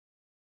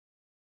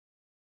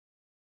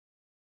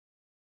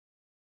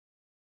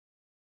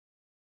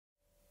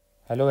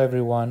Hello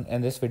everyone,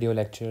 in this video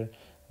lecture,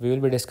 we will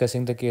be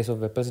discussing the case of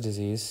Whipple's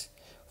disease.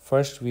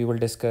 First, we will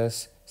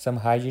discuss some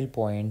high yield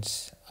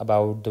points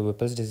about the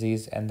Whipple's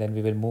disease and then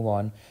we will move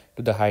on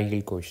to the high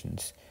yield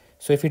questions.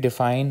 So if we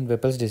define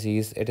Whipple's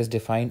disease, it is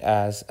defined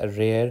as a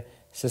rare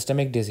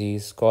systemic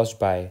disease caused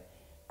by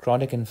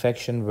chronic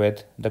infection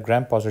with the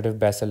gram-positive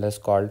bacillus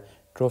called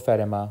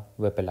Tropharema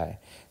whippleyi.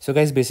 So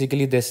guys,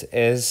 basically this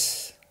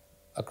is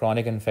a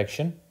chronic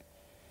infection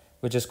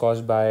which is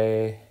caused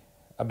by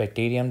a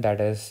bacterium that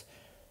is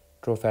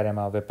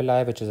Tropharema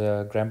whippleyi, which is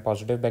a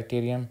gram-positive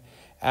bacterium,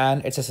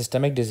 and it's a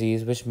systemic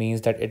disease, which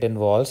means that it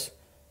involves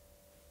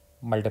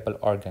multiple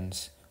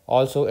organs.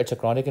 Also, it's a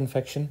chronic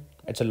infection,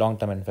 it's a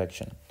long-term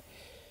infection.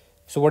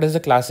 So what is the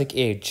classic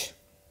age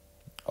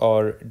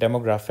or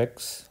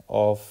demographics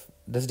of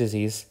this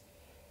disease?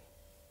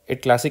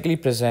 It classically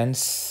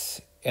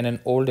presents in an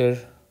older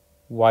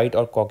white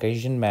or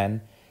Caucasian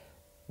man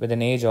with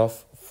an age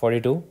of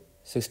 40 to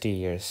 60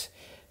 years.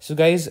 So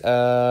guys,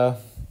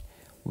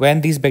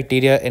 when these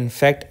bacteria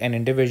infect an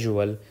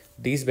individual,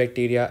 these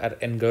bacteria are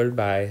engulfed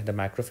by the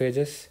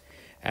macrophages,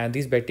 and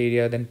these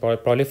bacteria then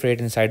proliferate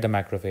inside the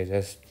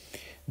macrophages.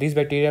 These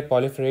bacteria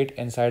proliferate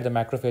inside the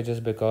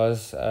macrophages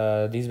because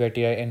these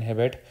bacteria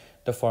inhibit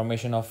the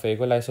formation of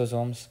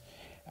phagolysosomes,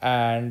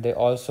 and they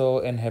also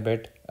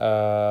inhibit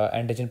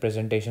antigen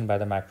presentation by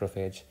the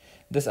macrophage.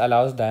 This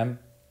allows them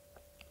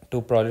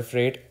to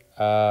proliferate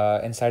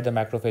inside the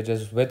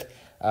macrophages with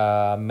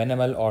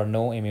minimal or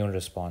no immune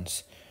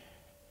response.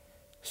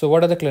 So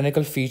what are the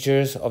clinical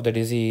features of the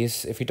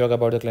disease? If we talk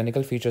about the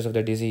clinical features of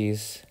the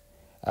disease,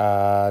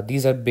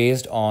 these are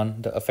based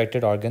on the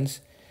affected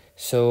organs.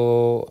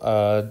 So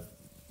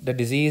the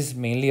disease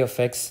mainly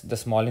affects the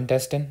small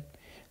intestine,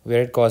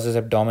 where it causes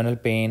abdominal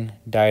pain,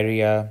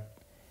 diarrhea,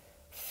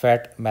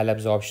 fat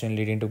malabsorption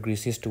leading to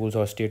greasy stools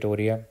or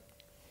steatorrhea.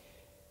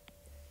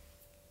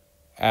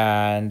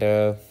 And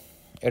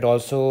it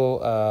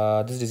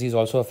also this disease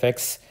also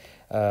affects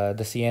the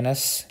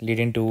CNS,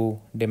 leading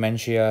to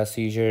dementia,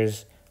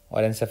 seizures,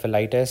 or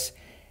encephalitis.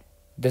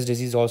 This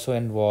disease also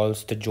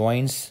involves the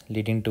joints,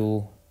 leading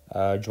to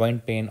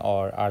joint pain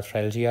or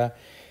arthralgia.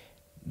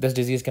 This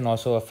disease can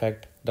also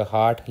affect the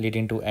heart,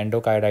 leading to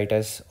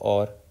endocarditis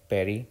or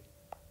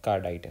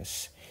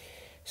pericarditis.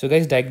 So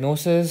guys,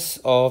 diagnosis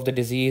of the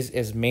disease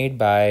is made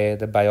by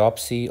the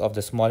biopsy of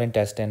the small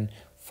intestine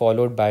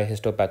followed by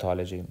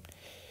histopathology.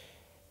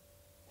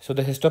 So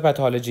the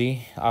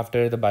histopathology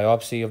after the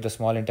biopsy of the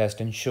small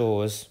intestine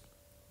shows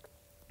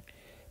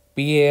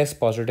PAS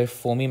positive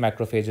foamy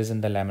macrophages in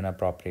the lamina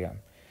propria.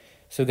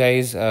 So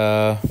guys,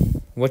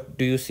 what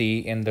do you see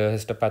in the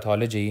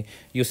histopathology?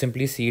 You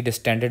simply see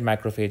distended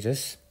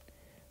macrophages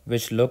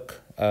which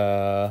look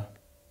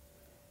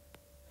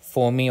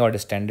foamy or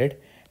distended,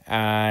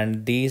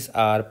 and these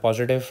are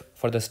positive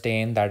for the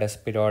stain, that is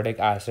periodic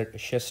acid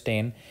Schiff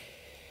stain.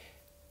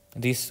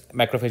 These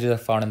macrophages are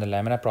found in the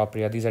lamina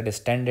propria. These are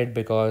distended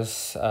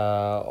because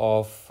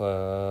of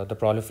the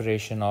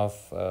proliferation of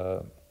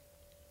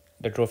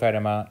the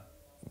Tropharema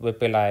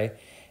whippleyi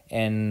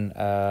in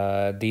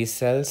these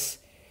cells,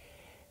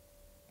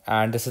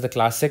 and this is the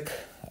classic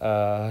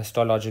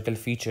histological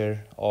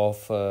feature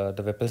of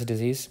the Whipple's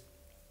disease.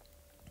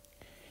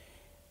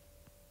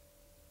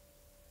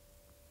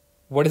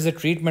 What is the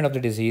treatment of the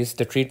disease?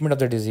 The treatment of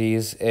the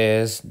disease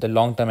is the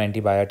long-term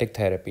antibiotic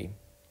therapy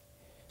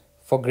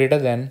for greater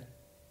than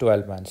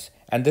 12 months.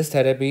 And this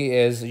therapy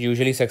is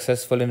usually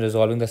successful in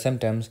resolving the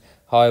symptoms.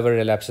 However,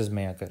 relapses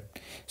may occur.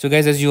 So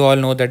guys, as you all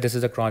know that this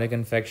is a chronic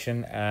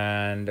infection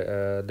and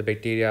the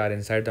bacteria are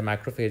inside the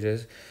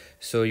macrophages.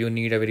 So you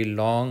need a very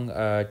long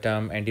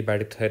term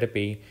antibiotic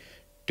therapy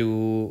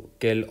to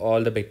kill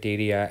all the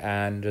bacteria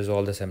and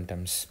resolve the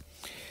symptoms.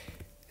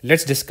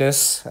 Let's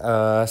discuss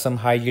some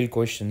high yield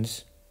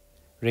questions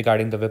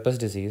regarding the Whipple's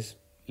disease.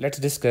 Let's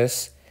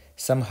discuss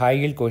some high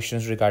yield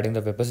questions regarding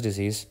the Whipple's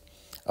disease.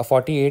 A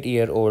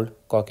 48-year-old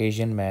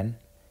Caucasian man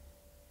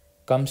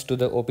comes to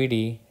the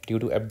OPD due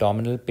to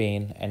abdominal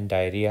pain and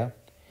diarrhea.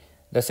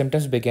 The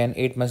symptoms began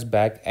 8 months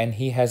back and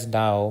he has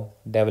now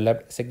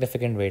developed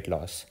significant weight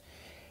loss.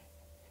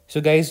 So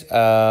guys,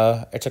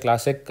 it's a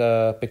classic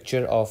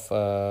picture of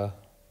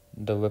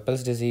the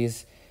Whipple's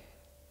disease,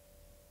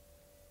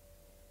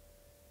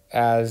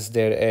 as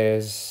there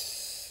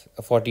is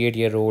a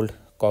 48-year-old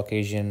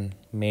Caucasian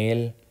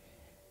male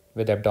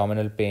with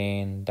abdominal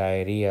pain,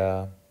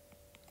 diarrhea,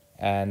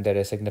 and there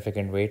is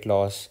significant weight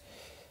loss.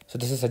 So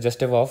this is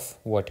suggestive of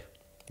what?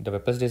 The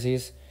Whipple's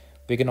disease.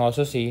 We can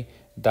also see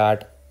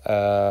that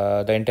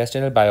the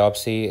intestinal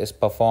biopsy is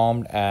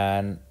performed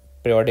and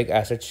periodic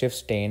acid Schiff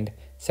stained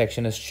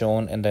section is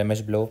shown in the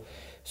image below.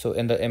 So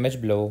in the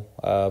image below,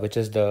 which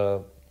is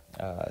the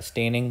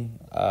staining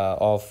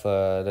of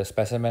the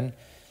specimen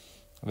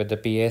with the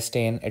PS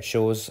stain, it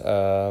shows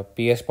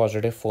PS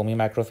positive foamy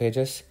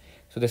macrophages.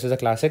 So this is a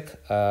classic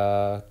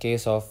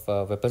case of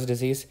Whipple's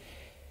disease.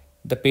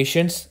 The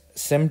patient's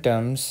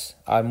symptoms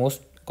are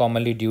most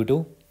commonly due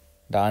to,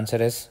 the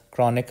answer is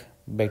chronic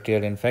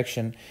bacterial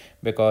infection,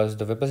 because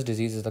the Whipple's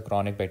disease is the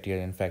chronic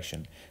bacterial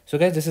infection. So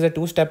guys, this is a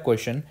two-step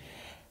question.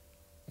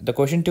 The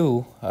question 2,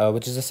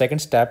 which is the second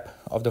step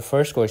of the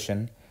first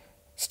question,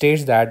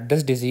 states that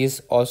this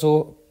disease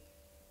also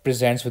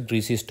presents with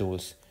greasy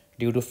stools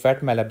due to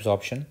fat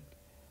malabsorption.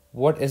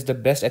 What is the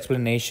best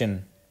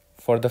explanation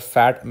for the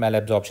fat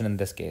malabsorption in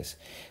this case?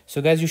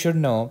 So guys, you should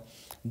know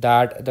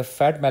that the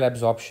fat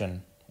malabsorption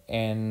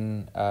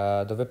in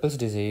the Whipple's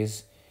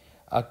disease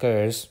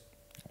occurs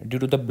due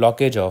to the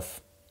blockage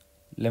of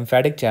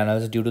lymphatic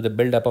channels due to the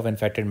buildup of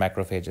infected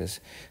macrophages.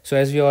 So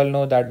as we all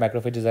know that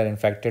macrophages are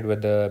infected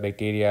with the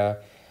bacteria,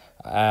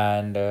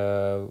 and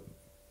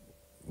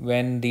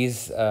when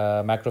these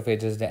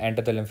macrophages they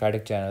enter the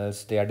lymphatic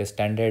channels, they are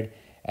distended,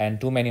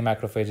 and too many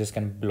macrophages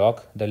can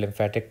block the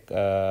lymphatic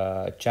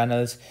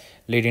channels,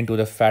 leading to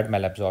the fat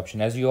malabsorption.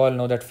 As you all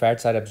know that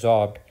fats are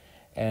absorbed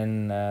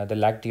in the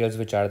lacteals,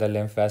 which are the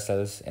lymph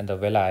vessels in the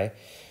villi.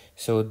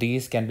 So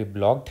these can be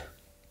blocked,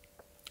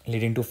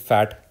 leading to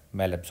fat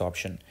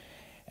malabsorption.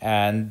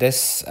 And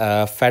this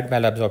fat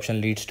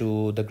malabsorption leads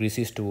to the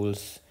greasy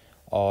stools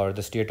or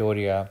the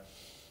steatorrhea,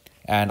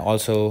 and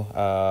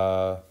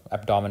also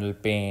abdominal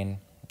pain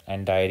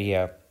and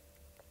diarrhea,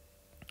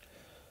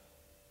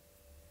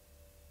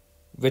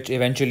 which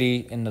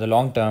eventually in the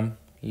long term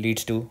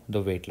leads to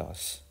the weight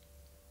loss.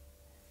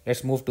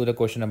 Let's move to the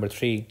question number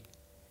 3.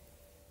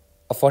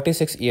 A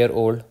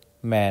 46-year-old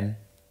man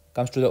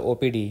comes to the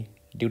OPD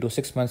due to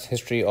 6 months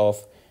history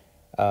of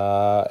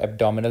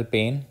abdominal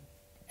pain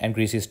and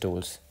greasy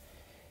stools.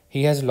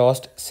 He has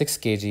lost 6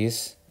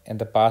 kgs in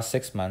the past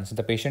 6 months.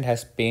 The patient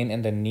has pain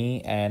in the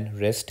knee and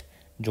wrist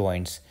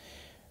joints.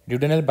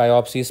 Duodenal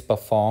biopsies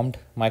performed.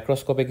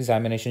 Microscopic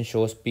examination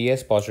shows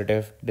PS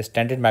positive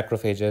distended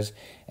macrophages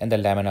in the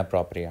lamina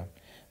propria.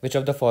 Which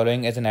of the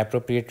following is an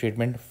appropriate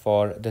treatment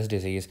for this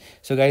disease?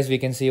 So guys, we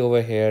can see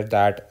over here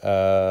that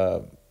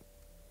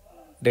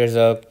there's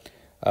a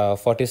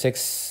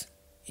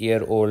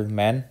 46-year-old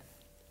man,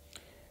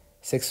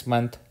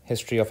 6-month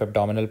history of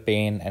abdominal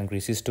pain and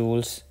greasy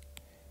stools,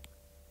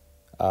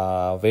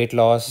 weight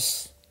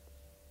loss,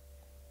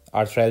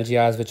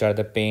 arthralgias, which are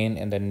the pain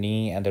in the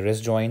knee and the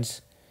wrist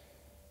joints,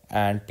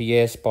 and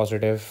PS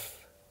positive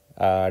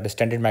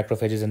distended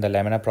macrophages in the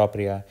lamina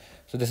propria.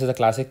 So this is a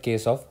classic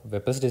case of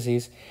Whipple's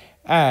disease.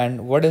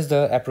 And what is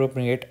the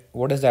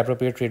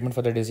appropriate treatment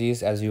for the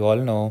disease? As you all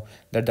know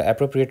that the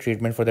appropriate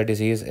treatment for the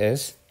disease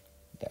is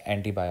the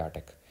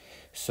antibiotic.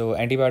 So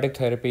antibiotic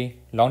therapy,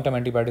 long-term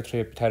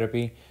antibiotic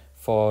therapy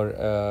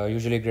for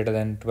usually greater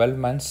than 12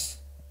 months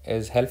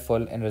is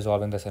helpful in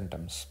resolving the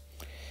symptoms.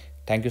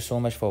 Thank you so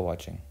much for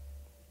watching.